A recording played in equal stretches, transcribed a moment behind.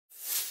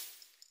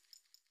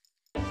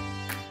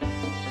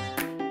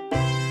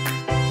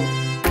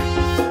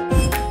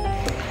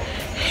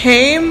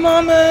Hey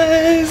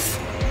mamas,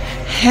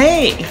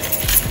 hey.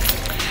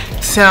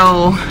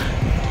 So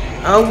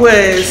I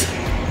was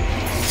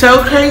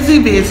so crazy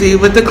busy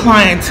with the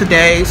client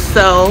today,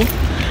 so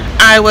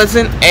I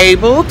wasn't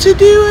able to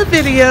do a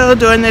video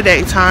during the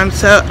daytime,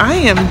 so I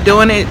am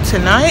doing it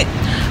tonight.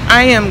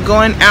 I am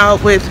going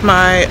out with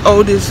my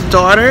oldest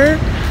daughter.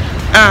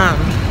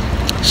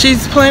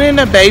 She's planning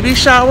a baby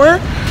shower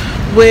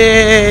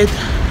with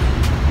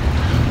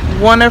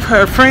one of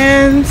her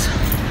friends.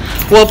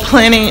 Well,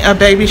 planning a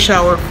baby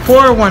shower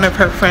for one of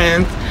her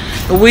friends.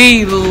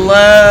 We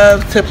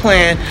love to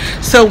plan.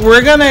 So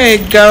we're gonna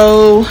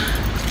go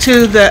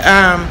to the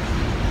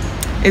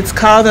it's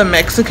called the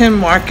Mexican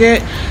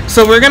market.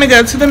 So we're gonna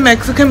go to the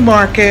Mexican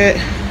market.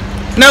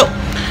 Nope,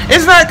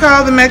 it's not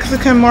called the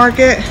Mexican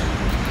market.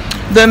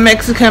 The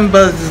Mexican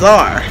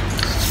bazaar.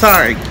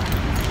 Sorry.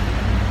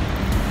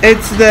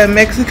 It's the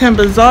Mexican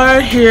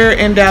bazaar here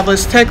in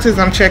Dallas, Texas.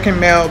 I'm checking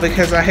mail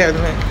because I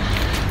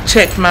haven't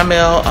checked my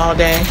mail all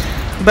day.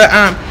 But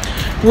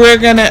we're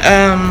gonna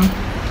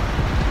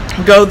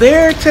go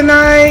there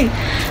tonight,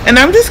 and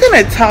I'm just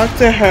gonna talk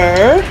to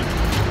her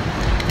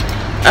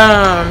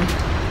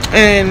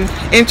and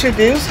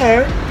introduce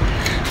her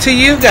to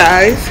you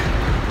guys.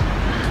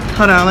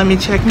 Hold on, let me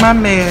check my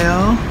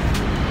mail.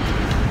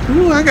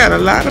 Ooh, I got a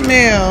lot of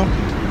mail.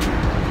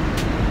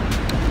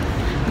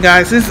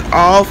 Guys, this is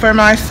all for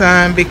my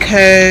son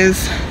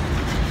because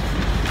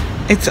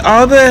it's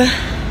all the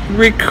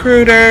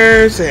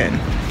recruiters and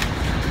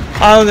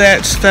all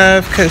that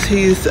stuff, because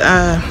he's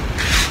I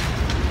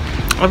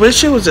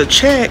wish it was a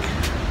check,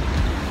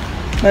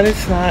 but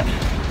it's not.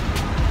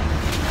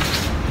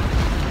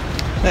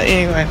 But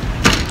anyway,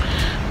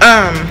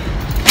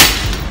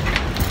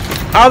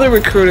 all the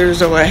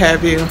recruiters or what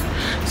have you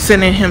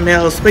sending him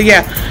mails. But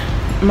yeah,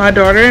 my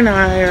daughter and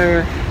I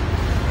are,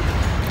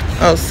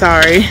 oh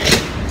sorry,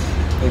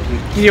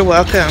 thank you. You're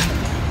welcome.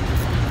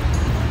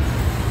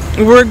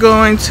 We're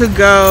going to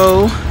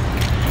go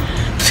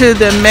to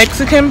the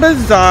Mexican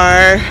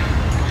bazaar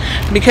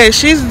because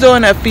she's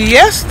doing a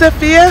fiesta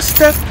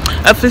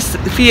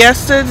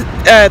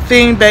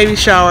themed baby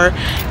shower,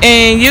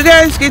 and you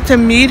guys get to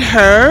meet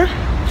her,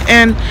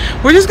 and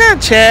we're just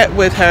gonna chat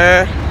with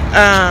her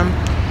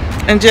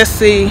and just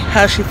see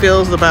how she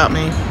feels about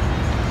me.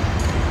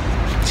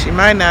 She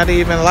might not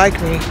even like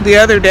me. The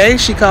other day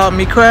she called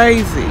me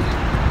crazy.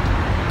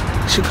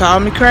 She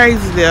called me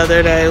crazy the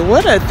other day.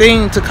 What a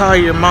thing to call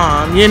your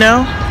mom, you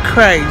know?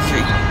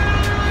 Crazy.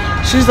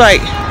 She's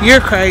like, you're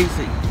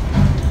crazy.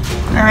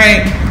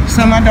 Alright,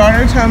 so my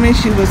daughter told me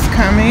she was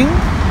coming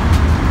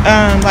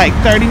like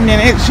 30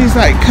 minutes. She's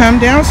like, come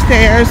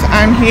downstairs,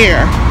 I'm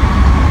here.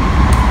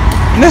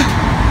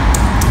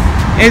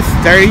 It's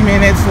 30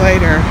 minutes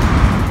later.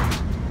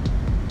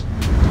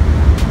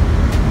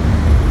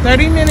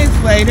 30 minutes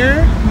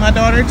later, my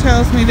daughter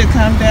tells me to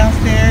come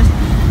downstairs.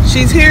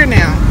 She's here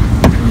now.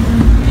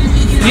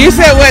 You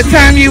said what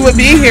time you would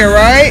be here,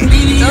 right?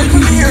 Don't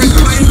come here and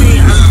join me.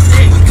 I'm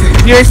sick.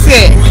 You're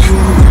sick.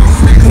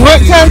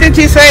 What time did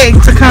you say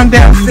to come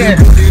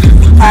downstairs?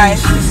 Hi.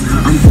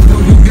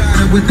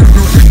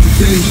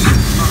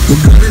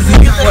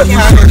 What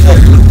time is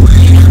it?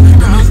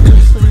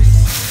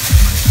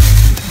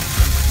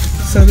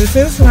 So this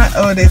is my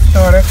oldest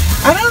daughter.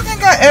 I don't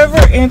think I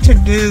ever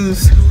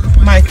introduced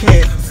my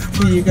kids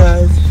to you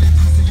guys.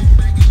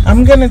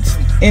 I'm gonna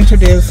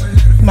introduce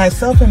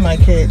myself and my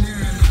kids.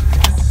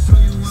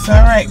 So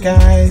alright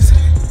guys.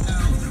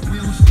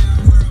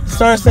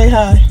 Star, say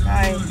hi.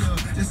 Hi.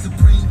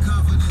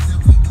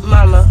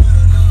 Mama,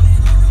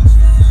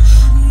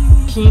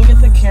 can you get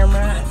the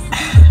camera?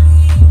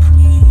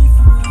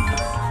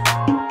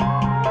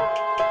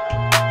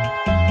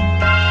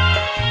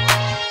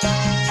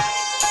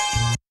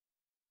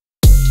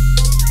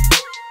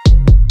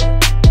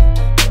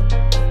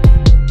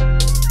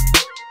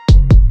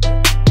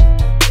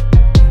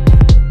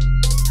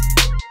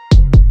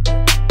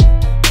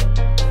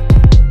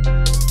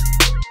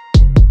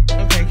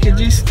 Okay, could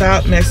you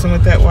stop messing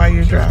with that while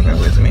you're driving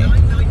with me?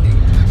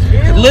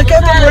 Look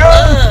at the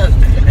road.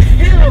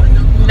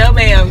 No,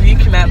 ma'am, you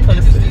cannot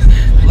post this.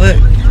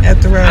 Look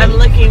at the road. I'm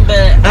looking,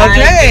 but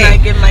okay. I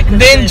give my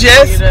consent. Then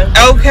just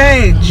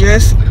okay,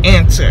 just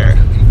answer.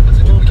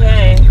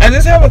 Okay. I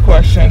just have a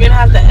question. You're gonna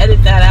have to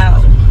edit that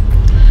out.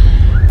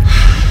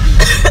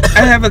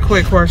 I have a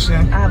quick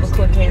question. I have a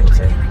quick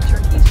answer.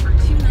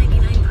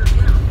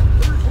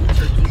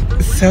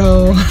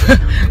 So,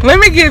 let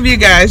me give you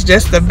guys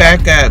just a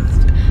backup.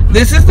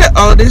 This is the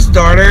oldest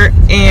daughter,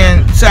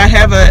 and so I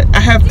have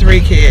 3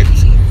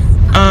 kids,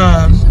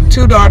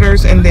 2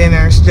 daughters, and then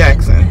there's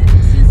Jackson.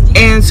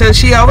 And so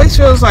she always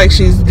feels like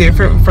she's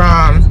different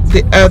from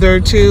the other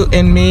 2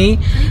 and me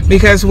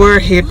because we're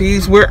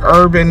hippies, we're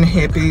urban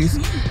hippies.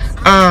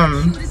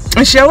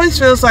 And she always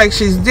feels like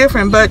she's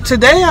different. But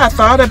today I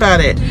thought about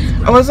it.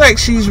 I was like,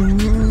 she's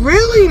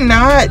really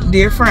not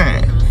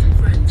different.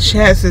 She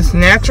has this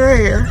natural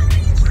hair.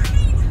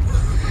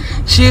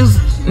 She's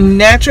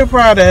natural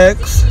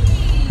products.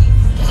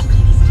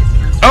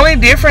 only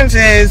difference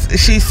is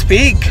she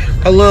speak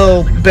a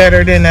little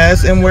better than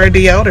us and wear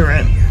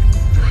deodorant.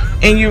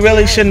 And you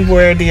really shouldn't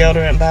wear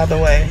deodorant, by the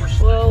way.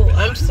 Well,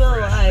 I'm still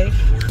alive.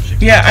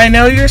 Yeah, I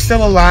know you're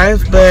still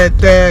alive, but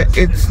that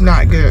it's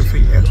not good for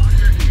you.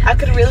 I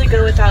could really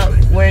go without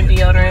wearing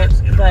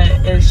deodorant, but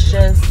it's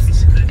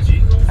just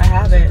I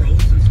haven't.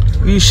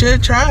 You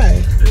should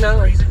try.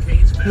 No.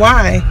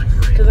 Why?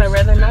 Because I'd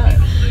rather not.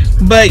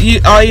 But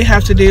all you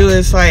have to do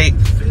is like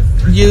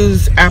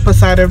use apple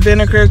cider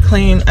vinegar,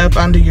 clean up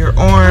under your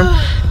arm,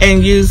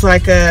 and use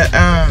like a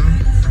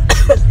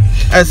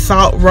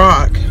salt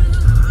rock.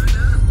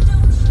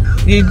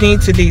 You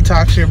need to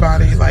detox your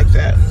body like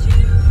that.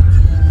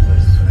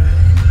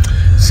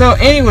 So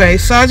anyway,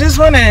 so I just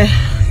want to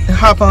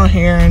hop on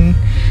here and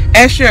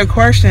ask you a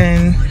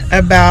question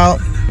about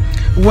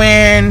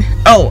when,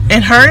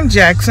 and her and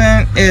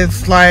Jackson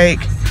is like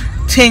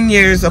 10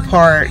 years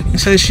apart,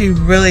 so she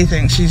really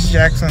thinks she's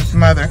Jackson's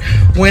mother.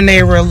 When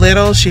they were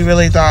little, she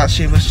really thought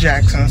she was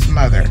Jackson's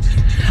mother.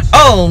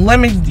 Let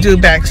me do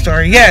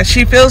backstory. Yeah,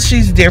 she feels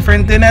she's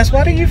different than us.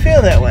 Why do you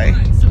feel that way?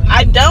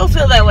 I don't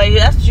feel that way.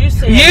 That's what you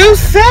said. You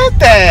said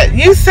that.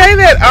 You say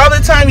that all the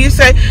time. You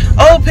say,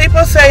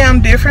 people say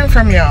I'm different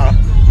from y'all.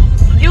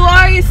 You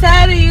already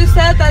said it. You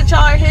said that y'all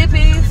are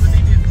hippies.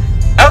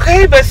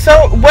 Okay, but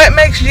so what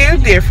makes you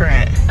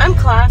different? I'm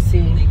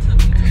classy.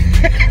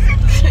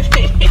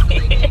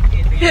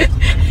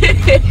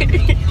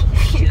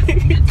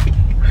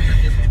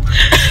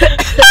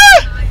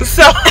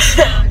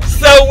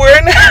 So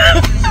we're not.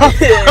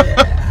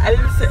 I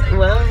didn't say.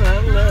 Well, I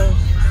don't know.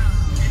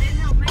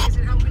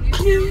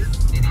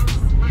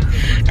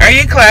 Are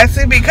you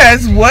classy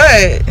because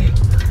what?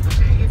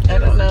 I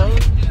don't know.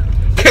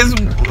 Because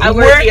I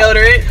wear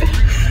deodorant.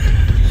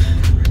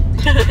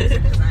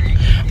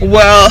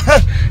 Well,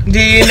 do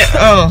you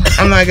know?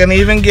 I'm not gonna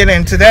even get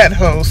into that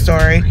whole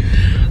story.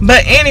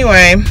 But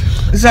anyway,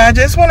 so I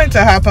just wanted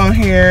to hop on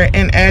here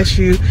and ask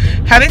you,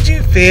 how did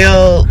you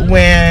feel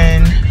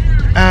when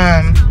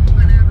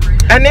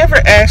I never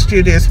asked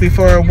you this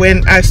before,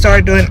 when I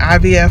started doing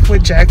IVF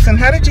with Jackson.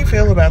 How did you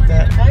feel about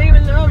that? I didn't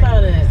even know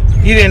about it.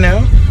 You didn't know?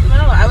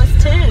 No, I was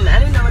 10. I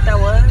didn't know what that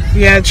was.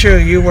 Yeah, true,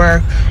 you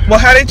were. Well,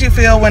 how did you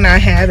feel when I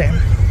had him?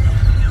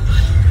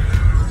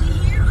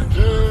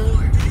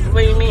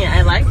 What do you mean?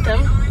 I liked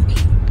him.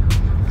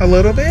 A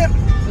little bit?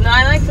 No,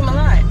 I liked him a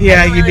lot.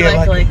 Yeah, you did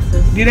like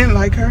Alexis. You didn't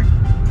like her?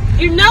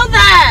 You know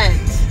that!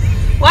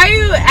 Why are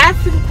you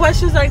asking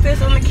questions like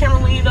this on the camera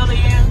when you know the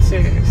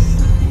answers?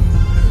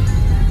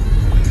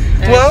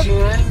 Well,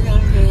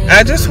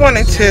 I just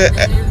wanted to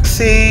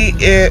see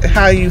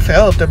how you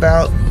felt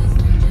about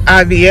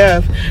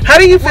IVF. How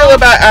do you feel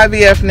about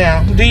IVF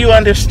now? Do you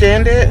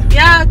understand it?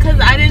 Yeah, because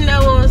I didn't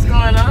know what was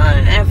going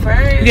on at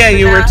first. Yeah,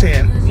 you were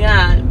 10.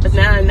 Yeah, but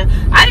now I know.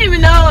 I didn't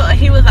even know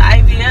he was an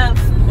IVF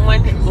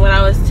when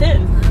I was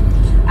 10.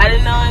 I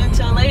didn't know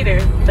until later,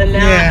 but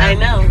now I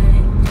know.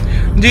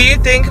 Do you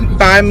think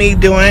by me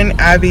doing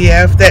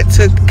IVF that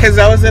took, because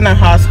I was in a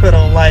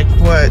hospital like,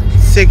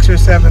 6 or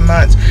 7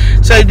 months.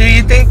 So do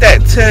you think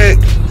that took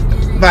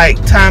like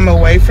time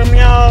away from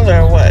y'all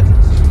or what?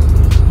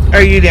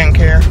 Or you didn't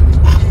care?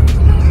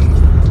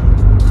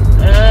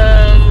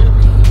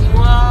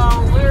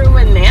 Well, we were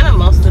with Nana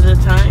most of the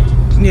time.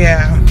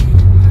 Yeah.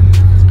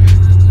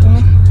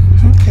 Well,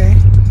 okay.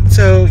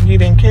 So you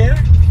didn't care?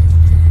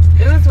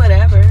 It was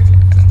whatever.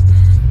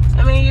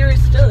 I mean, you were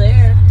still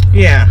there.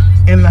 Yeah,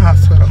 in the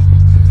hospital.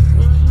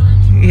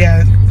 Mm-hmm.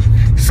 Yeah.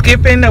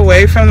 Skipping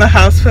away from the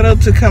hospital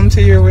to come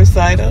to your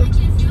recital?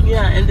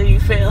 Yeah, and then you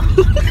fail.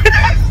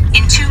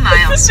 In 2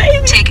 miles,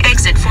 take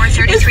exit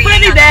 433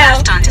 on the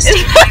left onto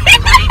State Highway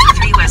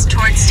 183 west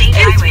towards State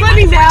Highway 114. It's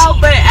funny now,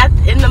 but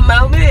in the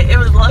moment, it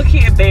was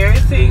low-key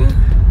embarrassing.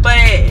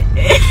 But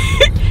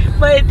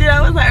then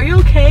I was like, are you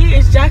okay?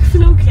 Is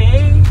Jackson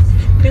okay?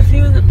 Because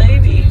he was a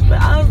baby. But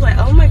I was like,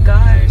 oh my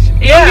gosh.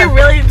 And you're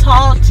really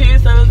tall, too,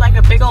 so it was like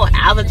a big old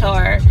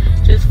avatar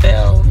just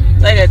fell.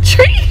 Like a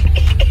tree.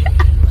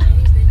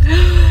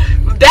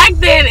 Back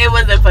then, it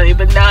wasn't funny,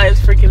 but now it's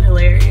freaking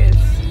hilarious.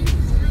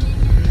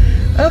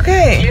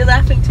 Okay. You're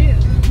laughing too.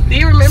 Do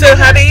you remember? So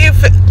how do you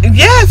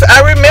yes,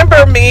 I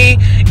remember me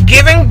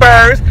giving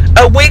birth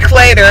a week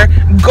later,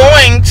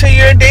 going to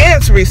your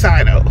dance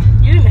recital.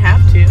 You didn't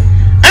have to.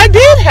 I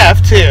did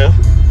have to.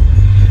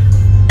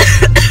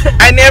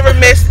 I never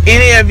missed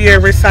any of your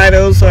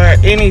recitals or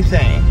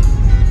anything.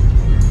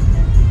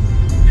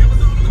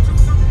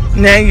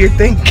 Now you're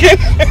thinking.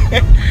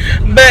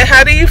 But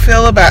how do you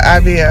feel about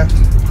IVF?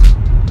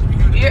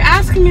 You're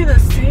asking me the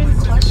same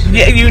question.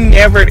 Yeah, you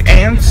never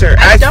answer.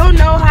 I don't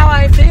know how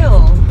I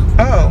feel.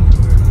 Oh.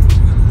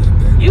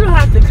 You don't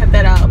have to cut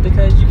that out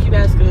because you keep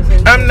asking the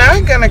same question. I'm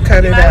not going to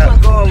cut it out. You might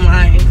as well go on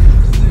live.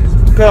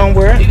 Go on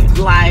where?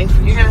 Live.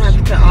 You're going to have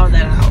to cut all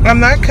that out. I'm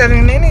not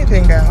cutting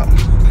anything out.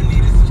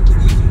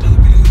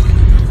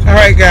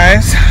 Alright,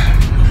 guys.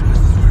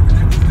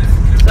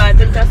 So I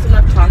think that's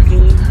enough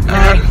talking.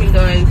 Now you can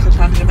go into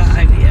talking about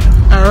IVF.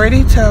 I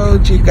already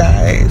told you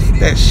guys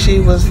that she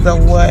was the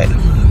what?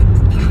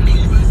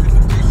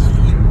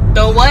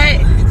 The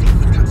what?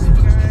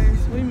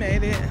 Guys, we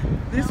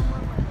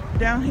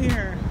Down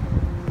here.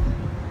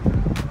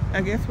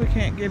 I guess we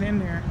can't get in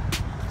there.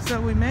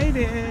 So we made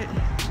it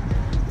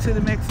to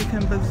the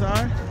Mexican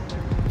bazaar.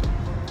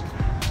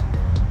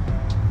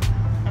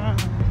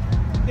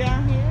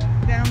 Down here?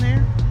 Down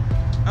there?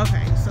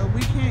 Okay, so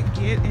we can't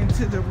get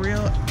into the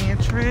real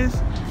entrance.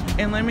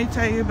 And let me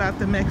tell you about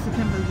the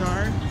Mexican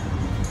bazaar.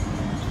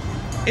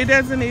 It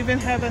doesn't even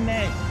have a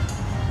name.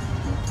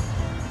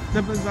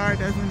 The bazaar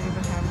doesn't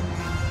even have a name.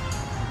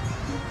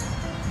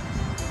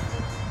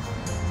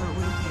 But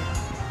we're here.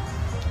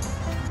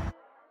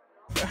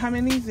 How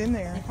many's in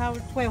there? I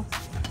have 12.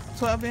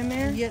 12 in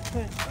there? Yeah,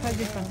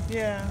 12.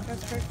 Yeah.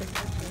 That's perfect.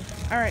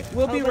 All right,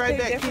 we'll be right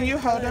back. Can you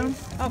hold them?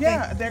 Okay.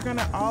 Yeah, they're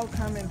gonna all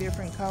come in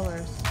different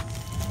colors.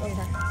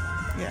 Okay.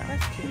 Yeah.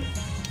 That's cute.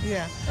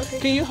 Yeah. Okay.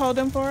 Can you hold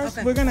them for us?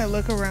 Okay. We're gonna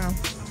look around.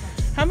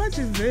 How much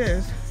is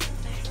this?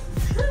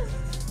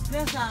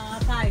 There's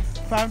 5.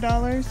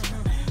 $5?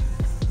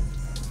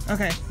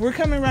 Okay, we're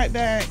coming right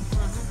back.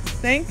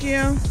 Thank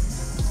you.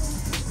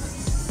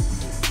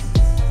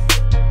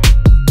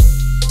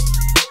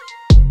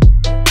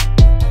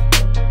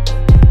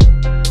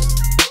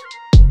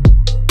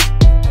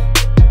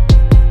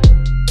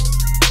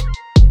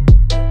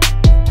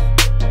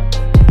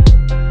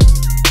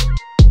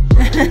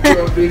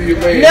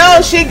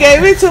 No, she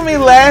gave it to me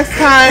last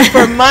time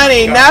for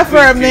money, not for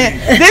a man.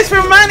 This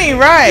for money,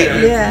 right?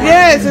 Yeah.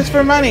 Yes, it's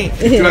for money.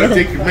 You trying to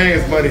take your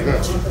man's money,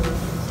 huh?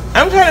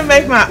 I'm trying to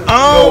make my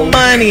own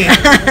money.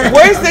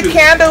 Where's the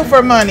candle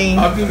for money?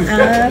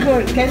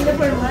 Candle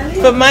for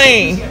money? For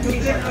money.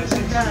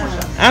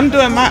 I'm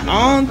doing my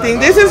own thing.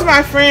 This is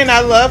my friend.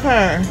 I love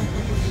her.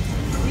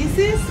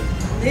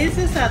 This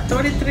is a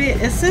 33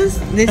 essence.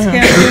 This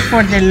can be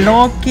for the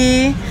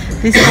Loki.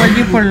 This for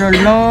you for the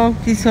log.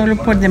 This all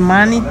for the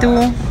money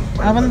too.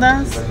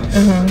 Abundance.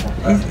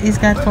 It's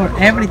got for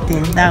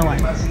everything. That one.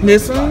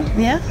 This one?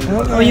 Yeah.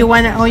 Okay. Or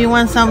you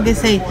want some? They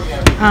say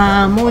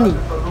money.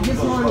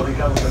 This money.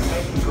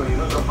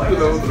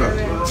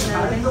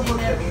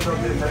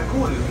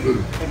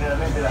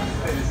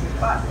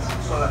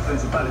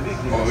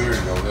 Oh, here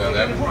you go. Yeah,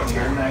 that one.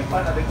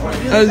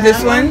 Oh,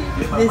 this one?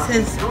 This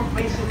is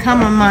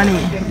common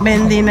money.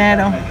 Ben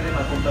dinero.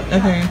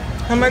 Okay.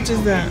 How much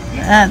is that?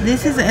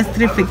 This is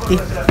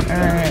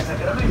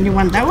 $3.50. You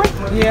want that one?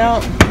 Yeah.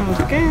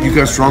 Okay. You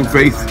got strong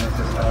faith?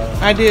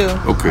 I do.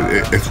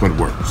 Okay, that's what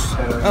works.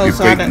 Oh, Your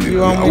so faith, you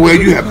want me well,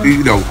 to you have to,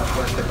 you know,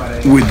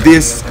 with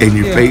this and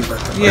your faith,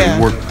 Yeah.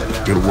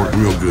 it'll work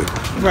real good.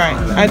 Right.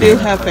 I do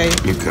have faith.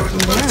 Okay,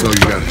 that's all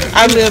you got to do.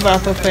 I live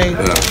off of faith.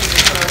 Yeah.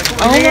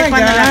 Oh my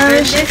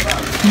gosh.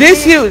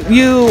 This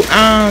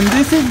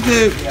this is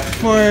good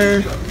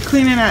for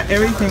cleaning out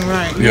everything,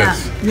 right?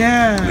 Yes.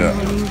 Yeah.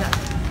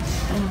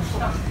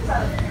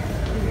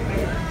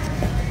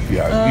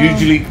 Yeah.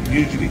 Usually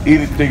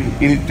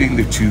anything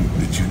that you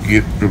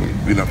get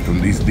from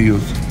these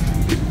deals,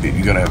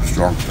 you gotta have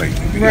strong faith.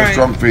 If you have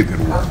strong faith,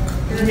 it'll work.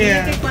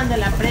 Yeah. Que cuando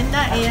la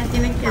prenda, ellas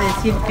tienen que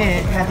decir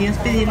que a Dios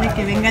pedirle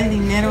que venga el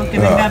dinero, que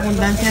venga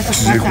abundancia a su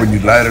See, casa. when you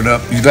light it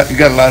up, you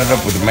gotta light it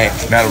up with a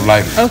match, not a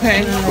lighter.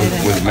 Okay.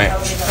 With a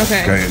match.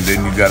 Okay. And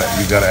then you gotta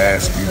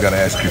ask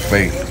your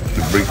faith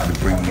to bring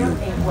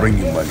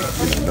you money.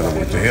 In other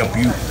words, to help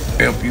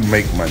you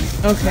make money.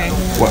 Okay.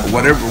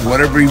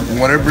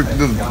 Whatever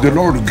the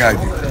Lord will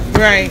guide you.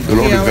 Right. The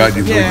Lord will guide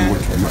you Yeah.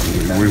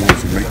 where He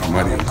wants to make your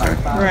money. Okay.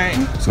 Right.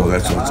 So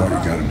that's all you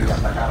gotta do.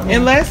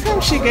 And last time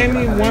she gave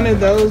me one of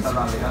those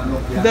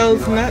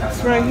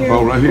nuts right here.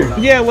 Oh, right here.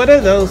 Yeah. What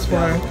are those for?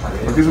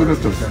 Okay, so that's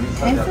Estos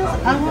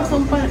aguas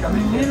son para.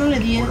 Yo no le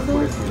di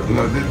eso.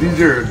 no,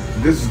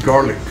 this is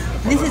garlic.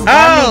 This is Oh,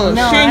 garlic.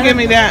 No, she didn't I give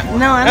me that.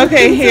 No, I don't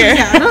Okay, think here.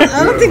 So. I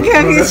don't think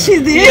she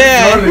did.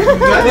 Yeah.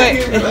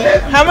 Wait,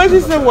 how much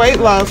is the weight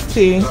loss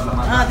tea?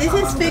 This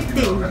is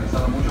 15.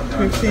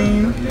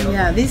 15.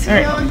 Yeah, this All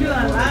right. helps you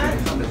a lot.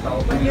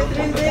 You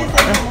drink this in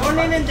the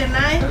morning and the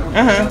night.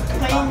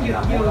 Clean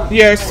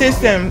Your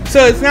system.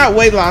 So it's not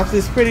weight loss.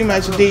 It's pretty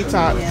much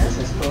detox.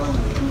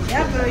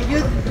 Yeah, but you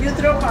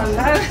drop a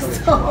lot of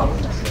stuff.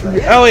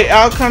 Oh, it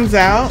all comes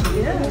out?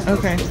 Yeah.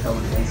 Okay.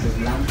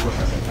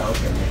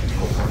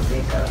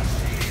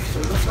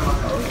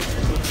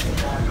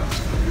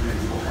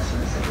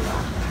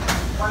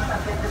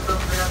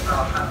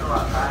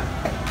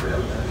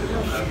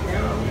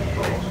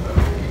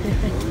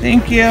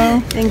 Thank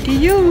you. Thank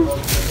you.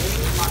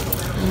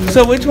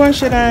 So which one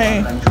should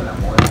I?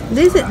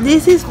 This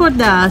is for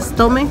the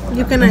stomach.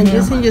 You can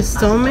use in your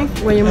stomach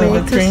when you make okay.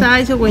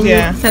 exercise or when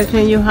Yeah. you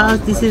clean your house.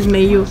 This is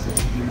made you.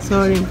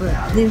 Sorry, but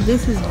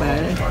this is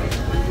better.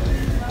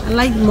 I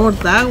like more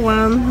that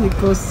one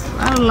because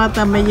I don't like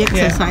that make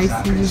exercise.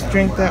 You just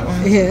drink that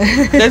one. Yeah.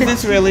 Does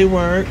this really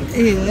work?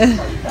 Yeah.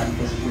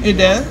 It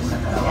does?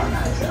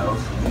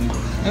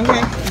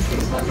 Okay.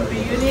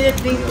 You need to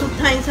drink two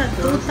times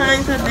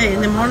a day,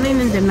 in the morning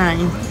and the night.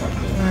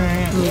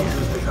 Alright. Yeah.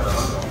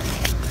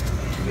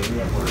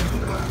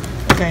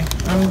 Okay,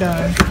 I'm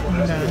done.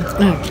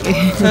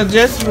 Okay. So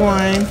just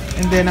one,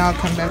 and then I'll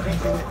come back and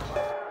do it.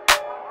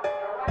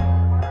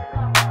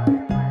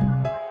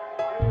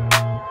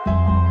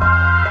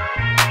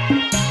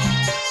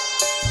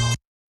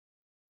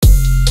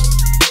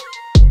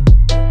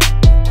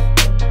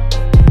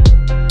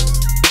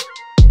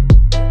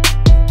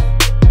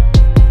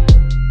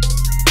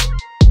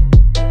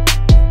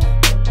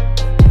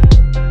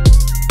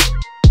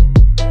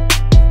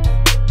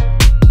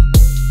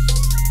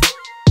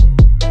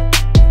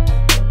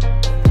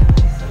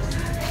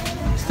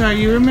 Star,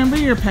 you remember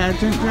your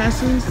pageant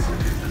dresses?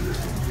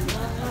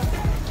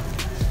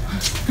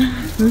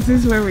 This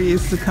is where we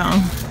used to come.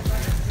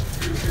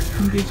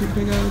 And get your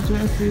big old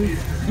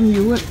dresses. And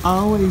you would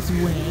always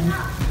win.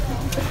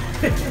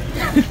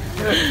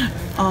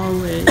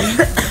 Always.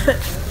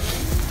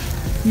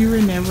 You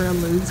were never a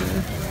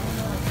loser.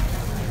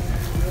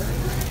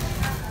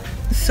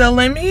 So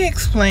let me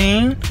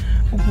explain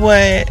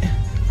what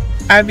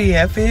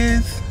IVF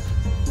is.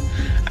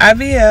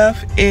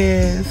 IVF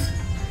is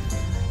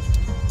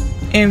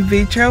in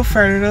vitro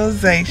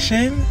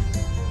fertilization,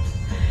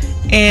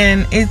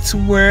 and it's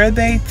where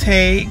they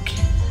take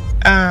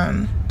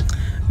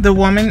the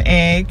woman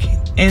egg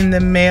and the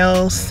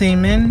male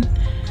semen,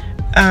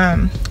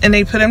 and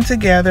they put them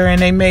together and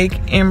they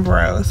make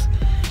embryos.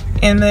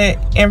 And the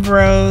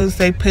embryos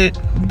they put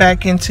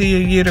back into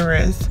your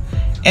uterus,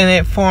 and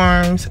it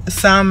forms.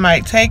 Some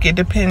might take it,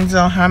 depends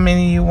on how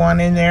many you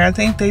want in there. I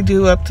think they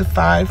do up to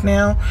 5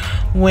 now.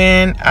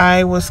 When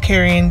I was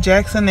carrying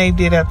Jackson, they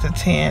did up to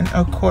 10.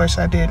 Of course,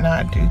 I did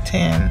not do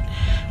 10.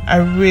 I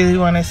really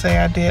want to say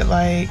I did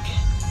like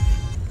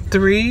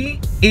 3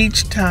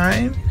 each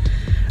time.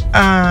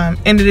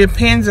 And it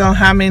depends on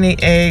how many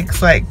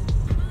eggs like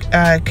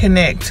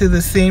connect to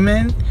the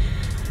semen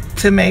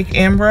to make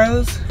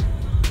embryos.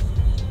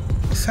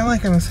 It sounds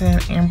like I'm saying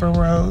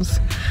embryos,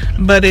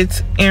 but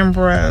it's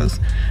embryos.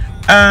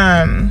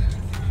 And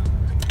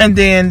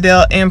then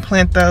they'll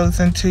implant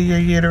those into your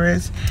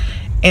uterus,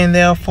 and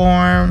they'll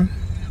form.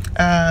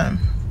 And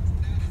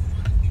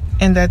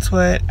that's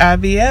what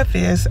IVF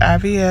is.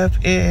 IVF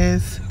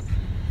is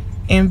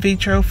in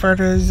vitro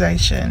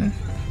fertilization,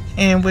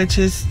 and which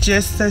is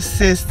just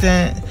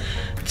assistant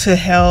to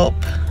help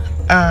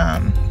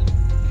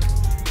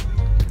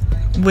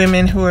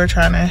women who are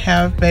trying to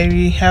have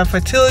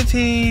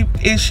fertility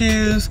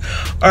issues,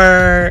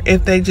 or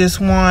if they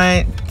just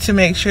want to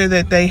make sure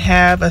that they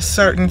have a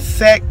certain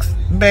sex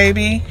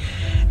baby.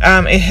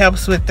 It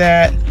helps with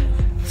that.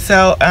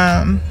 So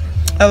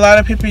a lot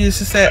of people used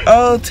to say,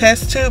 oh,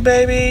 test tube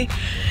baby.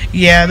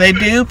 Yeah, they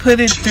do put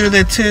it through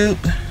the tube.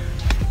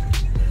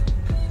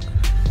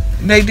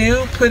 They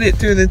do put it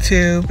through the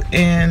tube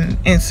and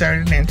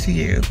insert it into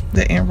you,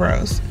 the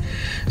embryos.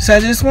 So I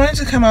just wanted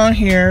to come on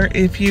here.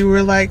 If you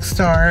were like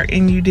Star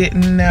and you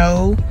didn't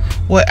know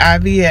what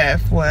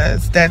IVF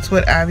was, that's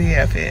what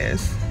IVF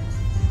is.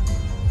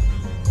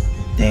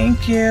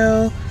 Thank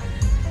you.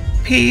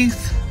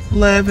 Peace,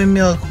 love, and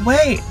milk.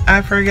 Wait,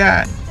 I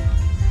forgot.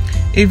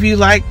 If you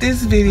like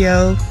this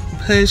video,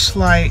 push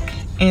like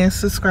and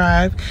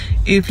subscribe.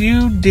 If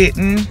you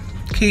didn't,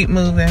 keep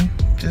moving.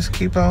 Just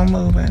keep on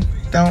moving.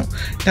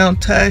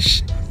 Don't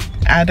touch.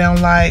 I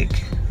don't like.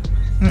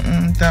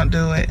 Don't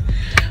do it.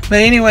 But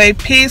anyway,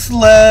 peace,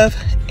 love,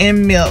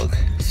 and milk.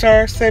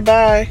 Star, say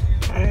bye.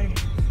 Bye.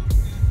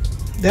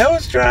 That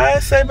was dry.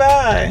 Say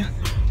bye.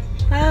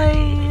 Bye.